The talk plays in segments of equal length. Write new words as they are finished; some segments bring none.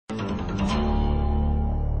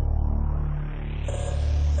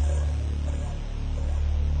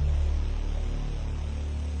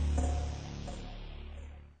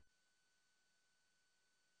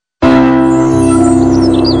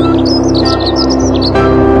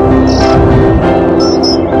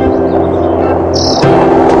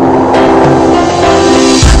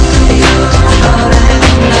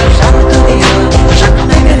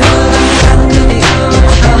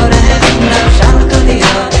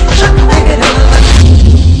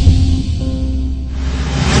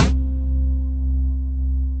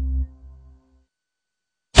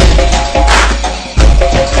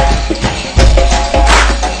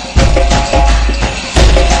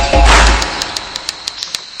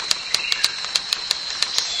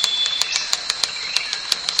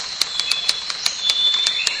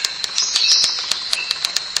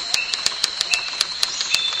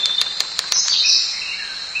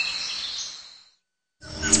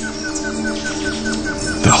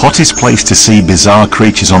hottest place to see bizarre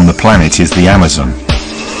creatures on the planet is the Amazon.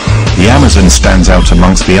 The Amazon stands out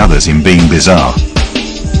amongst the others in being bizarre.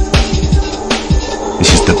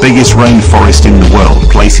 This is the biggest rainforest in the world,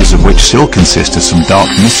 places of which still consist of some dark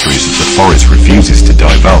mysteries that the forest refuses to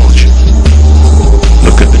divulge.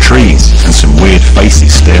 Look at the trees, and some weird faces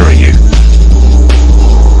stare at you.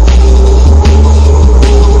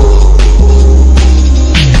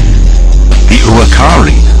 The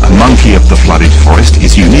uakari, a monkey of the flooded forest,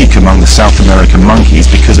 is unique among the South American monkeys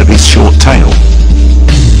because of his short tail.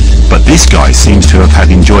 But this guy seems to have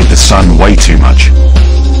enjoyed the sun way too much.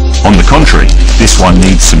 On the contrary, this one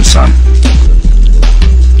needs some sun.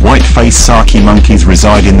 White-faced Saki monkeys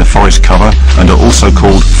reside in the forest cover and are also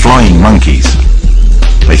called flying monkeys.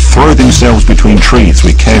 They throw themselves between trees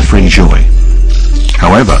with carefree joy.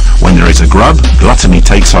 However, when there is a grub, gluttony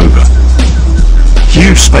takes over.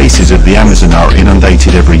 Huge spaces of the Amazon are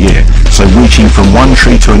inundated every year, so reaching from one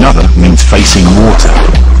tree to another means facing water.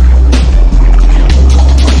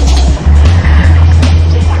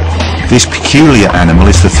 This peculiar animal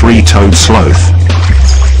is the three-toed sloth.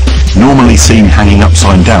 Normally seen hanging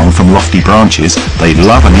upside down from lofty branches, they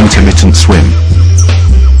love an intermittent swim.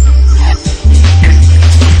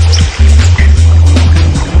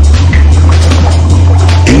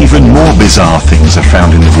 Even more bizarre things are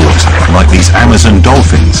found in the water, like these Amazon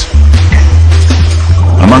dolphins.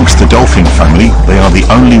 Amongst the dolphin family, they are the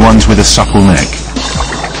only ones with a supple neck.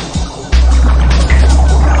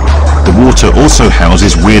 The water also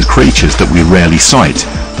houses weird creatures that we rarely sight.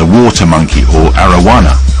 The water monkey, or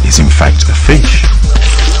arowana, is in fact a fish.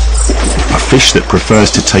 A fish that prefers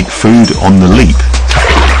to take food on the leap.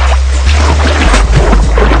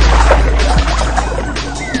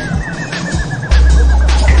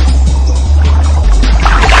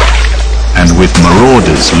 And with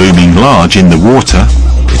marauders looming large in the water,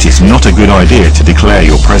 it is not a good idea to declare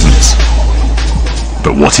your presence.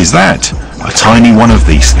 But what is that? A tiny one of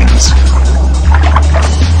these things.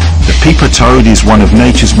 The peeper toad is one of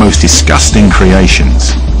nature's most disgusting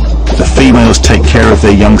creations. The females take care of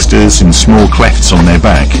their youngsters in small clefts on their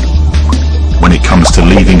back. When it comes to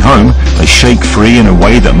leaving home, they shake free in a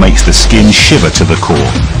way that makes the skin shiver to the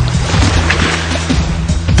core.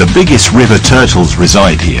 The biggest river turtles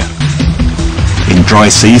reside here. In dry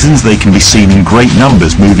seasons, they can be seen in great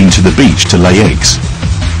numbers moving to the beach to lay eggs.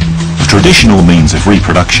 A traditional means of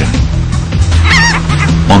reproduction.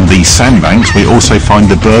 On these sandbanks, we also find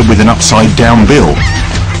the bird with an upside-down bill.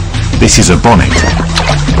 This is a bonnet.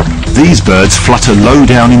 These birds flutter low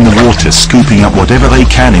down in the water, scooping up whatever they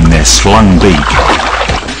can in their slung beak.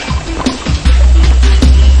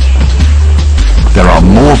 There are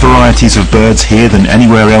more varieties of birds here than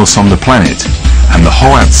anywhere else on the planet, and the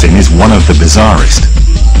hoatzin is one of the bizarrest.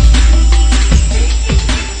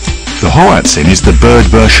 The hoatzin is the bird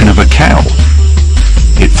version of a cow.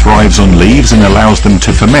 It thrives on leaves and allows them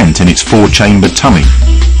to ferment in its four-chambered tummy,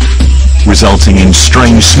 resulting in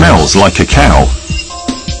strange smells like a cow.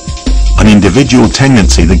 An individual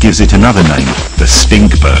tendency that gives it another name, the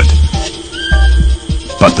stink bird.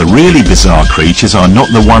 But the really bizarre creatures are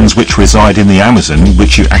not the ones which reside in the Amazon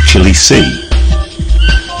which you actually see.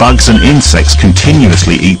 Bugs and insects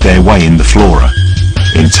continuously eat their way in the flora.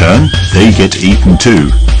 In turn, they get eaten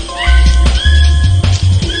too.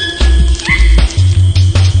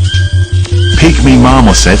 Pygmy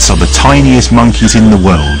marmosets are the tiniest monkeys in the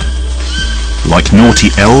world. Like naughty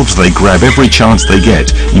elves, they grab every chance they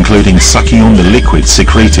get, including sucking on the liquid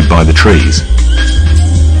secreted by the trees.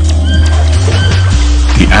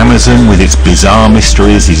 The Amazon, with its bizarre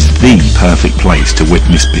mysteries, is the perfect place to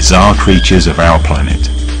witness bizarre creatures of our planet.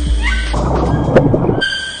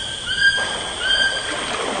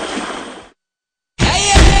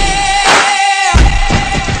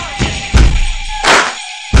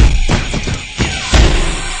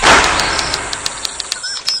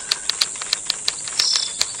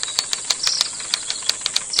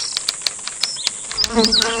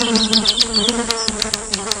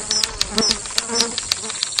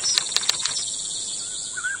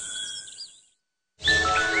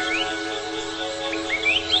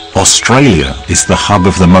 Australia is the hub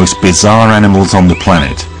of the most bizarre animals on the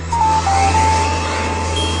planet.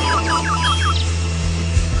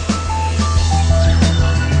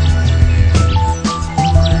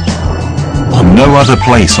 On no other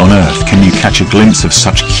place on Earth can you catch a glimpse of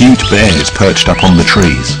such cute bears perched up on the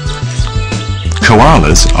trees.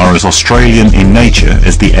 Koalas are as Australian in nature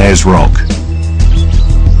as the Ayers Rock.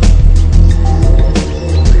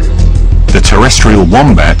 The terrestrial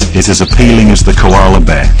wombat is as appealing as the koala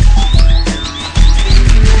bear.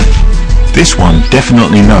 This one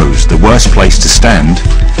definitely knows the worst place to stand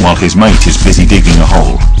while his mate is busy digging a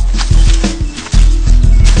hole.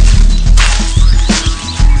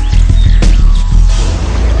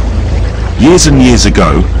 Years and years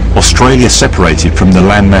ago, Australia separated from the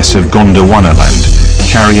landmass of Gondwana-land,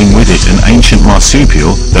 carrying with it an ancient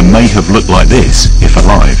marsupial that may have looked like this, if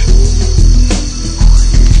alive.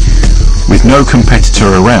 With no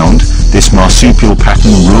competitor around, this marsupial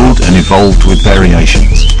pattern ruled and evolved with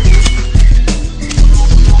variations.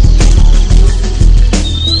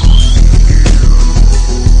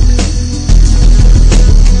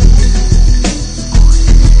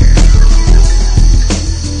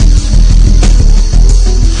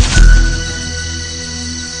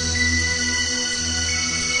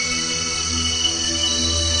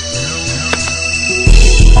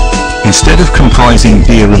 Instead of comprising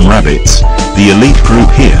deer and rabbits, the elite group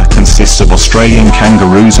here consists of Australian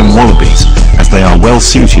kangaroos and wallabies, as they are well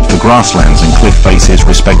suited for grasslands and cliff faces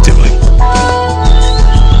respectively.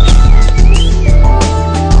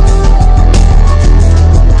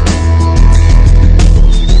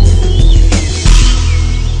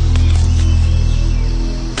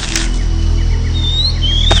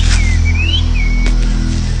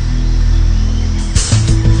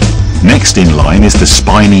 Next in line is the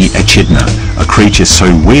spiny echidna, a creature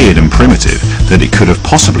so weird and primitive that it could have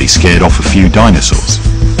possibly scared off a few dinosaurs.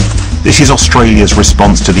 This is Australia's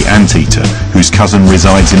response to the anteater, whose cousin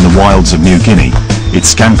resides in the wilds of New Guinea. It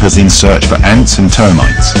scampers in search for ants and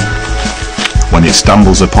termites. When it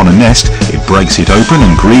stumbles upon a nest, it breaks it open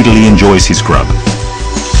and greedily enjoys his grub.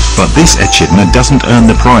 But this echidna doesn't earn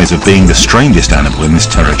the prize of being the strangest animal in this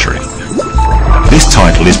territory. This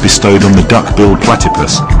title is bestowed on the duck-billed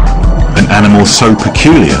platypus, an animal so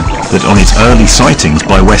peculiar that on its early sightings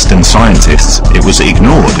by Western scientists it was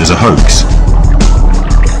ignored as a hoax.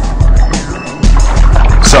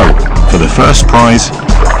 So, for the first prize,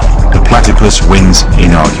 the platypus wins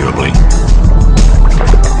inarguably.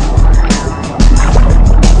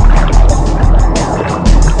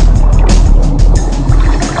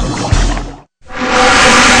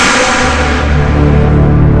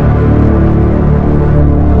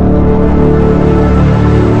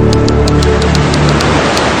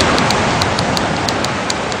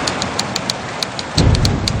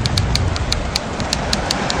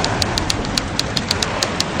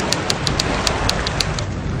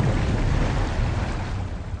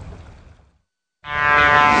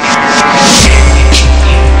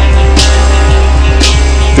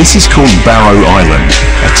 This is called Barrow Island,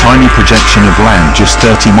 a tiny projection of land just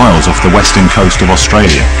 30 miles off the western coast of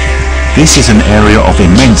Australia. This is an area of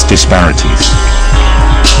immense disparities.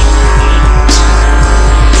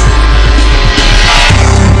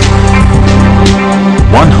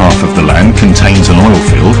 One half of the land contains an oil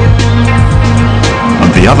field, and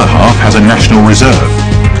the other half has a national reserve.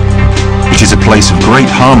 It is a place of great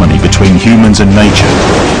harmony between humans and nature,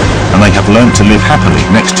 and they have learnt to live happily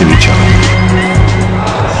next to each other.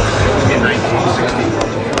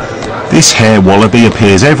 This hare wallaby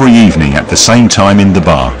appears every evening at the same time in the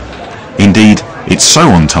bar. Indeed, it's so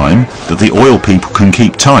on time that the oil people can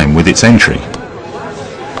keep time with its entry.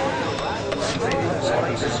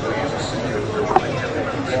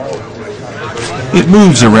 It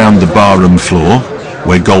moves around the barroom floor,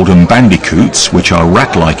 where golden bandicoots, which are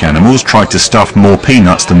rat-like animals, try to stuff more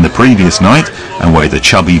peanuts than the previous night, and where the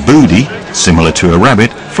chubby booty, similar to a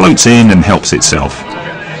rabbit, floats in and helps itself.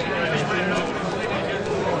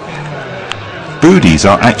 Booties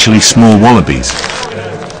are actually small wallabies.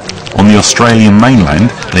 On the Australian mainland,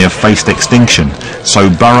 they have faced extinction, so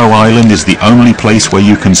Barrow Island is the only place where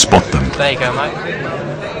you can spot them. There you go, mate.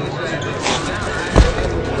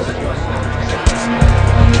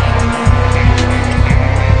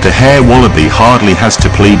 The hare wallaby hardly has to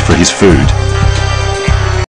plead for his food.